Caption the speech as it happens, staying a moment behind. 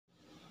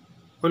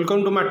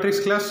Welcome two matrix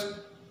class.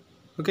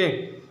 Okay,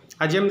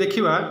 आज हम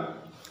देखा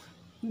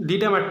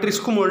दीटा मैट्रिक्स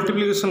को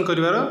मल्टीप्लिकेशन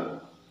कर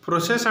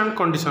प्रोसेस एंड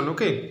कंडीशन।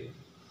 ओके,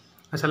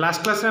 अच्छा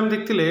लास्ट क्लास हम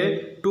देखते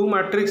two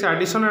matrix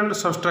addition and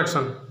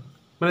subtraction,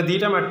 माने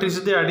दीटा मैट्रिक्स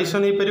यदि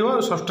एडिशन हो पार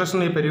और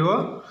सब्सट्रैक्शन हो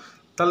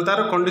पार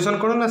तार कंडीशन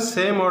कौन ना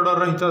सेम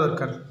ऑर्डर रही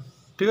दरकार।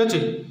 ठीक अच्छे,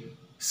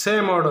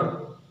 सेम ऑर्डर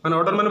माने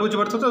ऑर्डर माने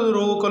बुझीपार तो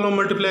रो कलम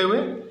मल्टीप्लाई हुए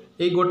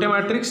ये गोटे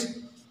मैट्रिक्स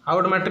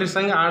आउट मैट्रिक्स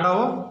संगे आड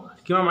हम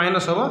कि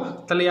माइनस हम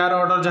ताले यार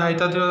ऑर्डर जहाँ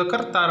होता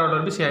दरकार तार ऑर्डर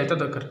भी सी होता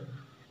दरकार।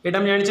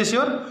 यहाँ जाने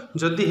सियोर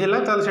जदि है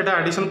तो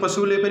एडिशन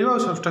पॉसिबल हो पार और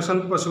सब्सट्रैक्शन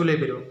भी पॉसिबल हो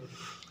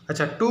पार।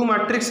 अच्छा, two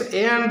matrix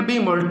A and B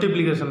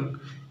multiplication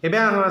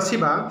एवं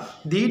आसवा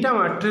दीटा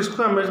मैट्रिक्स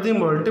को आम जब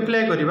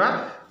मल्टीप्लाई करवा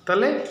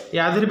ताले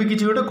यादर भी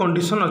किसी गोटे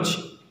कंडीशन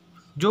अच्छी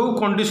जो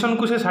कंडीशन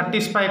को से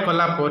साटिस्फाई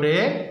कलापर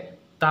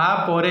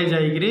तापर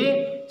जाइकरी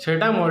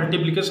सेटा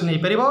मल्टीप्लिकेशन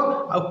हो पार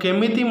आउ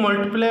केमिति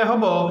मल्टीप्लाई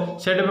हम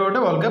सेटा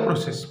गोटे अलग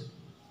प्रोसेस।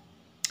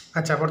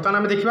 अच्छा, बर्तमान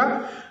आम देखा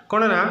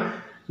कौन ना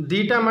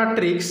दीटा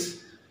matrix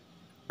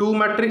two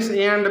matrix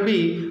A and B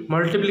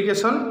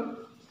multiplication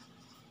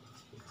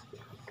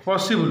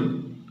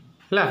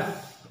possible है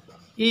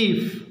इफ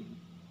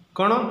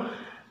कौन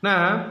ना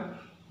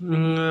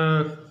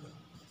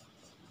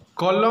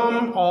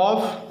column of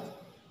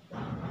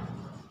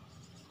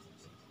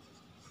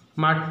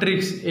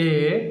matrix A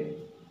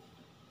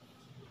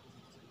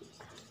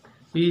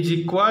is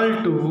equal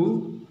to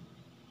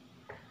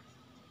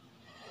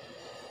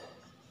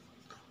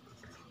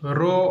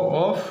row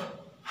of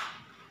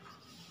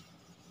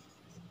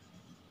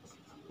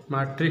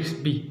matrix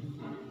B.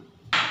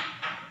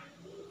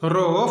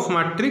 Row of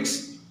matrix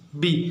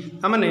B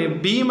माने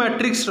बी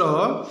मैट्रिक्स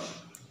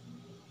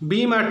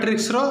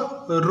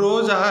रो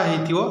जहाँ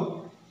हो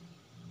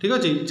ठीक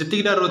अच्छे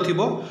जितकीटा रो थी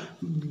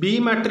बी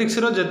मैट्रिक्स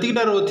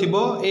जितकीटा रो थी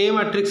ए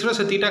मैट्रिक्स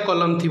सेतिटा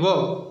कलम थी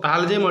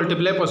ताल जे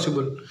मल्टीप्लाई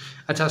पॉसिबल।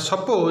 अच्छा,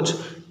 सपोज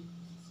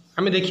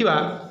आम देखा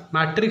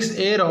मैट्रिक्स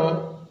ए रो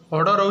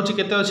ऑर्डर रोचे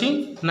केते अच्छी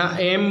ना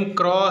एम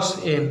क्रॉस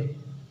एन।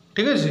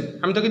 ठीक अच्छे,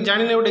 आम तो कि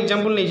जानी गोटे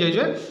एग्जांपल नहीं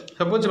जाइए।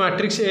 Suppose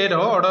matrix A row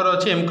order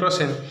अच्छी एम क्रॉस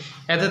एन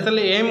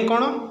एते एम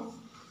कौन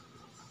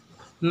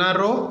ना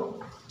रो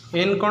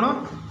एन कौन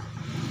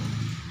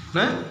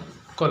ना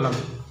कॉलम।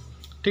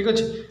 ठीक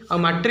अच्छे, आ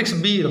मैट्रिक्स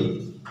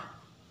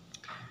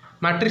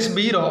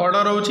बी रो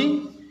ऑर्डर होची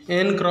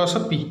एन क्रॉस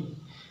पी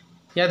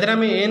याद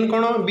आम एन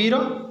कौन बी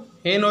रो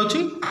एन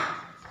होची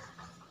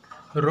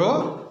रो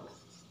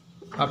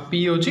आ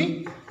पी होची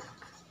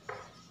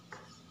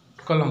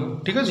कॉलम।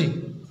 ठीक अच्छे,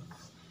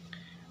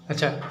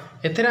 अच्छा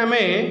एथे आम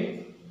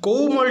कौ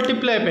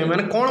मल्टीप्लाई पे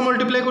माने कौन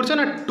मल्टीप्लाई कर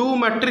ना two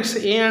matrix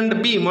A and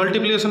B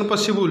multiplication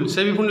possible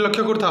से भी पुणी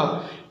लक्ष्य कर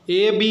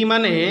ए बी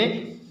माने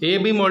ए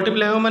बी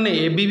मल्टीप्लाई हो माने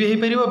ए बी हो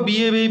पार बी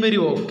ए भी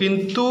हो पार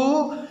किंतु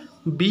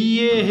बी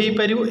ए हो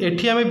पार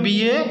एठी आम बी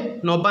ए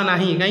नबा ना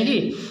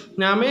कहीं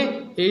ना आम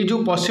ये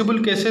जो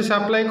पॉसिबल केसेस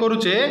अप्लाई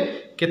करुचे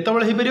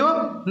केतबेले हो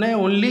पार ना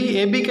ओनली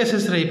ए बी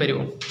केसेस रही पार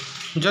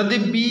जदि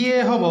बी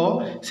ए हम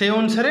से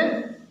अनुसार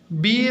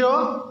बी रो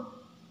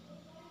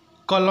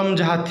कलम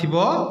जहाँ थी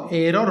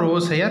ए रो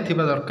से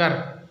दरकार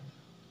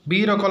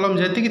बी रो कलम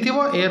जी थी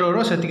ए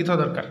रो से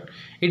दरकार।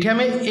 ये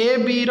आम ए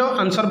बी रो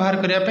आंसर बाहर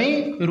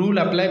करने रूल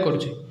अप्लाई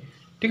करुचे।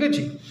 ठीक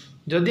अच्छे,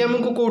 जदि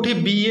आमको कौटी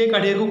बी ए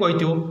काढ़ा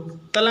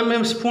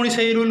कही पुणी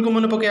से रूल को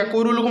मन पकड़ा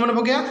कौ रूल को मन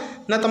पकड़ा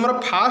ना तुम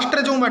फास्ट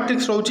रे जो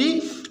मैट्रिक्स रोची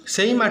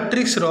से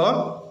मैट्रिक्स रो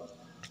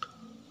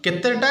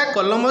केतेटा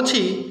कलम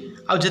अच्छी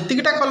आ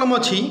जेतिकीटा कलम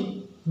अच्छी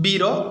बी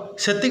रो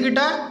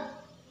सेतिकीटा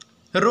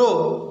रो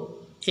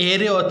ए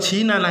रे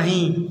अच्छी ना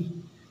नहीं।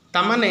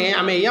 तामाने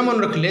आम या मन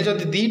रखिले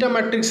जदि दीटा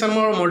मैट्रिक्स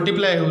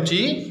मल्टीप्लाई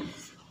होची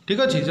ठीक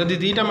अच्छे जदि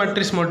दीटा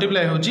मैट्रिक्स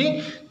मल्टीप्लाई होची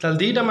ताल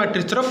दीटा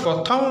मैट्रिक्स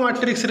प्रथम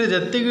मैट्रिक्स रे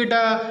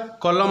जेतिकीटा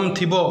कलम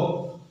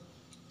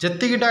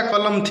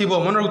थिबो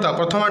मन रखता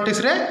प्रथम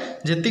मैट्रिक्स रे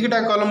जेतिकीटा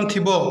कलम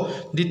थिबो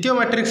द्वितीय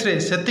मैट्रिक्स रे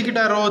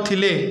सेतिकीटा रो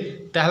थिले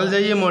ताल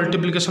जाइए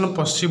मल्टीप्लिकेशन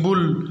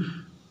पॉसिबल।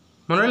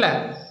 मन रहा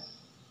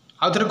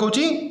आउ थे कहूँ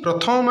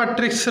प्रथम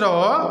मैट्रिक्स रो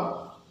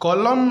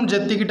कलम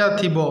जेतिकीटा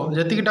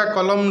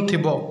कलम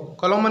थिबो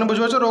कलम माने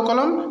बुझिपारछ रो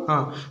कलम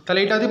हाँ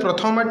ताले एटा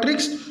प्रथम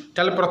मैट्रिक्स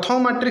ताले प्रथम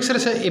मैट्रिक्स रे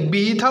से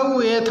बी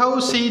थाउ ए थाउ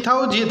सी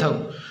थाउ जी थाउ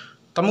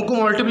तुमको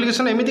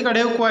मल्टीप्लिकेशन एमती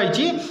काढ़ा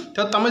कहुई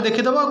तो तुम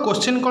देखीदेव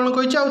क्वेश्चन कौन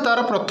कही आ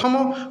तार प्रथम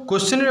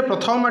क्वेश्चन रे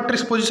प्रथम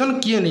मैट्रिक्स पोजिशन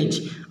किए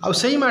नहीं आ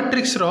से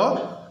मैट्रिक्स रो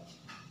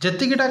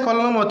जेतिकीटा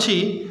कलम अच्छी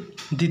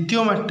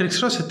द्वितीय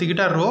मैट्रिक्स रो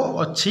सेतिकीटा रो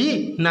अच्छी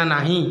ना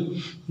नहीं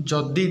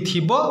जदि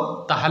थिबो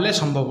ताहले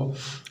संभव।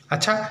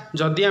 अच्छा,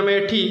 जदि आम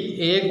एठी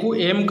ए को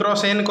एम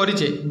क्रॉस एन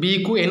करिचे बी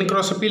को एन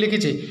क्रॉस पी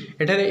लिखिचे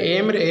एठारे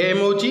एम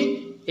होची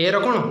ए रो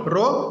कौन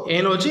रो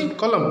एन होची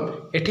कलम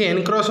एठी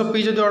एन क्रॉस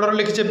पी जदि ऑर्डर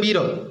लिखिचे बी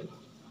रो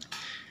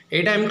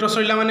एटा एम क्रॉस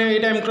रहा माने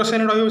एटा एम क्रॉस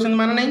एन रही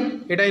माने नहीं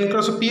एटा एन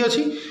क्रॉस पी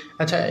अच्छी।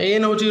 अच्छा,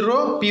 एन होची रो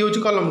पी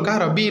होची कलम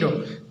कहार बी रो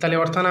ताले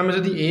अर्थान आम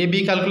जदि ए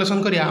बी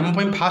कैलकुलेशन करिया आम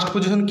पई फास्ट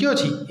पोजीशन की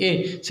अच्छी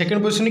ए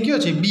सेकंड पोजीशन की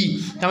अच्छी बी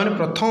तामाने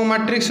प्रथम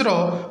मैट्रिक्स रो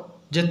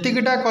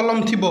जेतिकीटा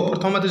कलम थिबो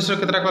प्रथम मैट्रिक्स रो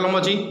केतरा कलम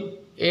अच्छी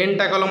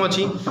एनटा कलम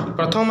अच्छी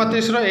प्रथम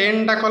मैट्रिक्स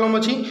एनटा कलम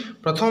अच्छी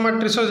प्रथम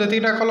मैट्रिक्स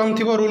जेतिकटा कलम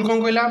थी रूल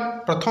कौन कहला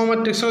प्रथम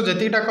मैट्रिक्स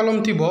जेतिकटा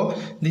कलम थी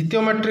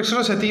द्वितीय मैट्रिक्स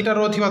सेतिकटा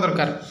रो थिबा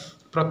दरकार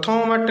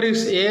प्रथम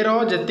मैट्रिक्स ए रो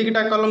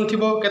जेतिकटा कलम थी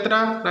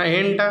केतटा ना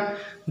एनटा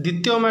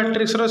द्वितीय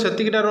मैट्रिक्स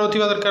सेतिकटा रो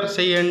थिबा दरकार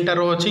से एनटा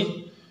रो अच्छी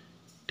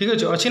ठीक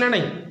अच्छे ना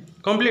नहीं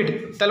कंप्लीट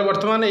ताले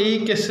वर्तमान यही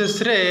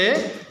केसेस रे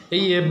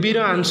ए बी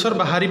रो आंसर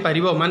बाहरी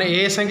पारिबो माने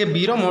ए संगे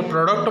बी रो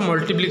प्रोडक्ट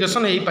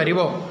मल्टीप्लिकेशन हो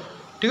पारिबो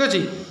ठीक अच्छे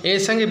ए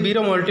संगे बी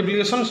रो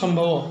मल्टीप्लिकेशन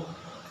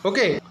संभव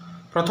ओके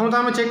प्रथम तो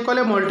आम चेक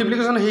कले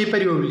मल्टीप्लिकेशन हो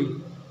पारिबो बोली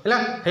है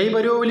हो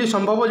पारिबो बोली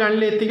संभव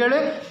जानले एतिकेले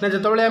ना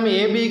जेतबेले आम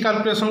ए बी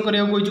कैलकुलेशन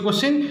करिया कोइछ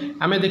क्वेश्चन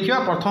आम देखिबा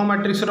प्रथम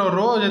मैट्रिक्स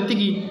रो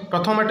जेतिकी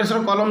प्रथम मैट्रिक्स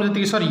कलम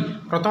जेतिकी सॉरी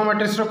प्रथम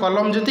मैट्रिक्स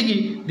कलम जेतिकी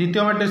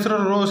द्वितीय मैट्रिक्स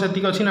रो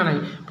सेतिकी अछि ना नहीं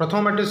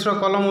प्रथम मैट्रिक्स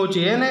कलम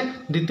होची एन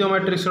द्वितीय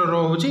मैट्रिक्स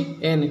रो होची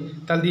एन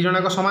ताल दी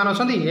जणाक समान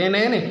अछंती एन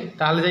एन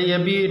ताल जाई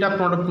ए बी एटा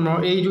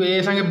ए जो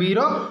ए संगे बी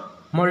रो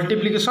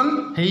मल्टीप्लिकेशन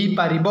हो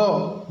पारिबो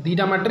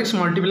दीटा मैट्रिक्स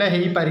मल्टीप्लाई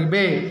हो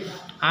पारिबे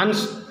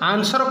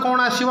आंसर कौन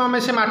आसीबो आमे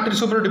से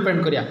मैट्रिक्स ऊपर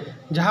डिपेंड करिया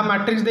जहाँ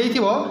मैट्रिक्स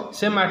देइथिबो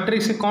से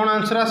मैट्रिक्स कौन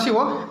आंसर आसीबो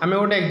आमे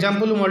गोटे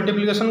एग्जांपल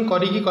मल्टीप्लिकेशन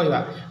करिकी कहबा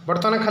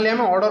वर्तमान खाली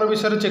आमे ऑर्डर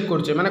विषय चेक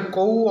करछे माने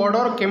को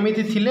ऑर्डर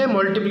केमिति थिले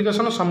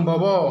मल्टीप्लिकेशन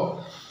संभव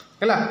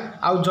हैला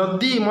आउ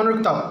जदी मन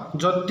रखताओ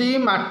जदी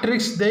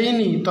मैट्रिक्स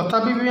देइनी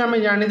तथापि भी आमे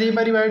जानि देइ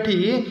परिबा एठी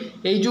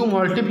एई जो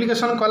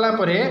मल्टीप्लिकेशन कला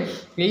परे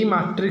एई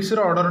मैट्रिक्स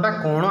रो ऑर्डरटा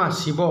कौन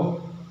आसीबो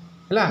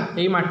है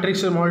यही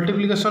मैट्रिक्स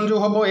मल्टीप्लिकेशन जो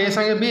हम ए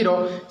संगे बी रो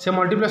से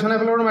मल्टीप्लिकेशन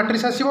गोटे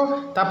मैट्रिक्स आसो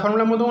ता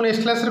फर्मुला मुझे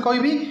नेक्स्ट क्लास रे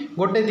कहबी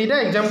गोटे दीटा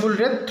एग्जांपल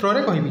रे थ्रो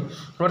रे कहबी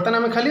बर्तमान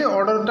आम खाली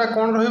ऑर्डरटा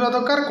कौन रहा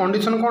दरकार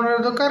कंडीशन कौन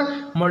रहा दरकार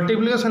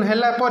मल्टीप्लिकेशन है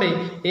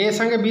ए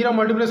संगे बी रो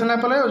मल्टीप्लिकेशन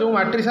है जो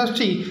मैट्रिक्स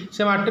आसुची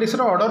से मैट्रिक्स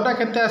रो ऑर्डरटा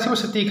केते आसीबो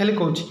सेति खाली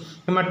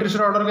कहूची मैट्रिक्स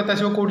रो ऑर्डर केते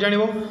आसीबो कोड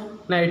जानिबो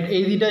ना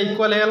ए दीटा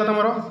इक्वल हो गला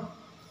तमरो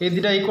ए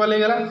दीटा इक्वल हो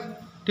गला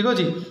ठीक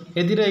अछि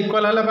ए दीटा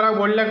इक्वल होला पर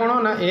बढ़ला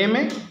कोन ना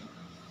M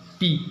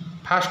P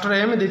fast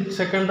M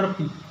second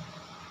P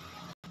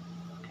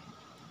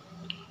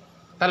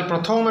ताल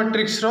प्रथम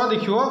मैट्रिक्स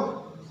देखियो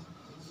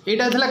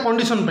एटा थिला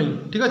कंडीशन पई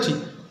ठीक अछि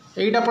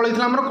एटा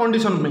पळैथिला हमर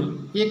कंडीशन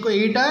पई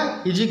एटा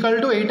इजिकल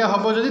टू एटा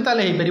हबो जदी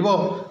ताले हे परिबो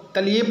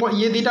ताले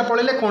ये दीटा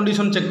पळैले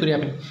कंडीशन चेक करिया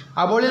पे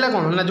आ बळिला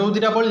कोन ना जो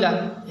दीटा बळिला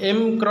एम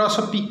क्रॉस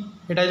पी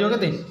एटा जो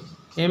केते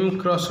एम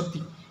क्रॉस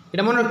पी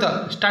एटा मन रखता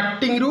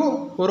स्टार्टिंग रू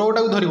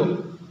रोटा को धरिबो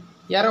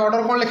यार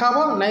ऑर्डर कोन लिखा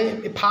हबो नै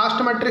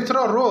fast matrix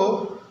rho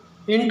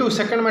into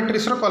second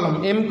matrix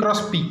कलम एम क्रॉस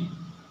पी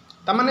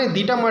तामाने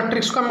दीटा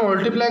मैट्रिक्स को आम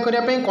मल्टीप्लाई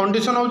करने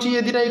कंडीशन होची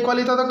ये दीटा इक्वल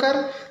ही दरकार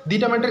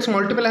दीटा मैट्रिक्स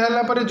मल्टीप्लाई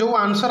होला पर जो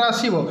आंसर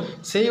आसीबो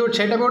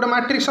सेटा भी गोटे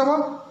मैट्रिक्स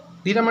हम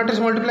दीटा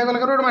मैट्रिक्स मल्टीप्लाई कला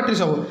गोटे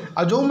मैट्रिक्स हम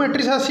आ जो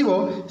मैट्रिक्स आसीबो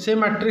से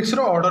मैट्रिक्स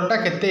रो ऑर्डरटा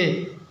केते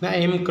ना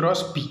एम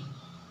क्रॉस पी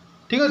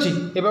ठीक अछि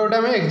एबे गोटे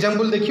आम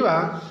एग्जांपल देखिबा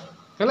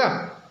हैला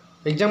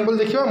एग्जांपल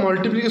देखिबा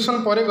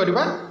मल्टीप्लिकेशन परे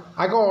करबा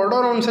आगे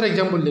ऑर्डर अनुसार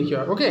एग्जांपल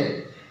देखिबा ओके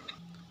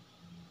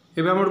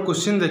एबे हमर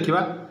क्वेश्चन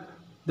देखिबा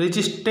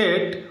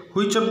state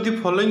which of the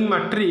following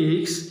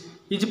matrix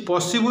is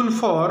possible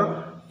for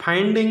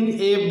finding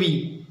a b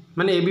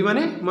माने a b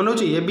माने मन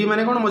होची a b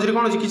माने कोन मझरी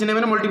कोन होची किछ नै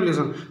माने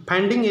मल्टीप्लिकेशन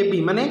फाइंडिंग a b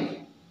माने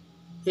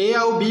a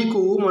आउ b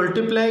को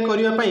मल्टीप्लाई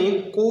करिया पई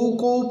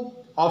को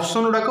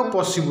ऑप्शन उडा को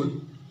पॉसिबल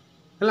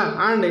हैला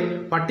and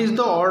what is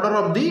the order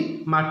of the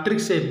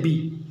matrix a b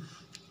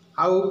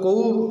आउ को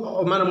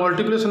माने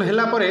मल्टीप्लिकेशन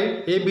हैला परे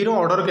a b रो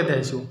ऑर्डर केते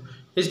आसीबो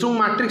एस टू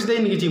मैट्रिक्स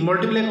देनी किछि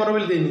मल्टीप्लाई कर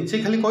बेल देनी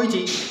से खाली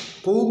कहिछि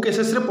को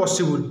केसेस रे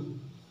पॉसिबल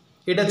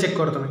एटा चेक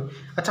कर तमे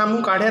अच्छा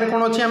मु काढियार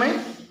कोन अछि हमें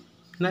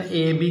ना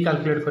ए बी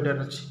कैलकुलेट करियार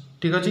अछि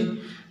ठीक अछि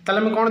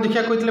ताले हम कोन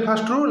देखिया कहितले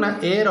फास्ट रू ना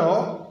ए रो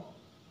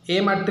ए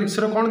मैट्रिक्स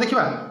रो कोन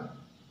देखिबा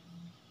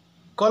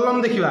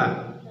कॉलम देखिबा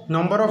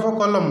number of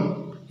column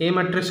A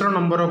matrix row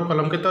number of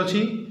column केते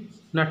अछि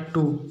ना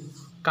 2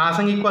 का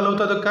संग इक्वल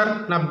होता दरकार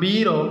ना बी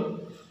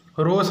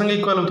रो संग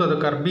इक्वल होता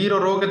दरकार बी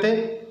रो केते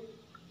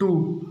 2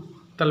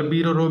 ताल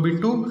बी रो भी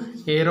 2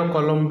 ए रो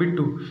कॉलम भी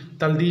 2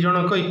 ताल दी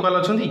जण को इक्वल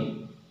अछंती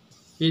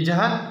ये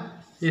जहा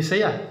ये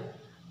सैया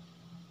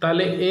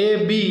ताले ए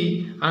बी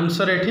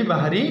आंसर एठी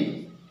बाहरी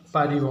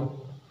पारिबो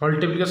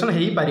मल्टीप्लिकेशन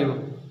हेई पारिबो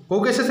को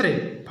केसेस रे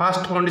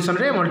फास्ट कंडीशन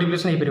रे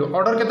मल्टीप्लिकेशन हेई पारिबो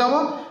ऑर्डर केते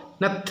हबो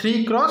ना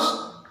 3 क्रॉस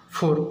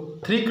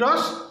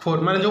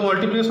 4 माने जो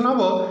मल्टीप्लिकेशन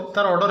हबो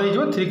तार ऑर्डर हे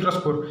जो 3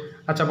 क्रॉस 4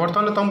 अच्छा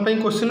बर्तमान तुम पे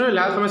क्वेश्चन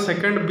रहला तुम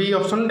सेकंड बी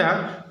ऑप्शन डा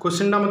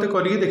क्वेश्चन डा मते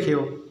करिके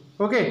देखियो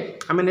ओके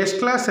हमें नेक्स्ट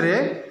क्लास रे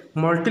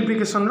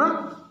मल्टीप्लिकेशन रो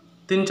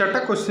 3-4टा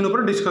क्वेश्चन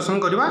ऊपर डिस्कशन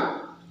करबा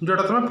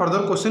जोटा तुम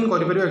फर्दर क्वेश्चन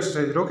करि परियो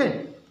एक्सरसाइज ओके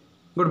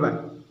गुड बाय।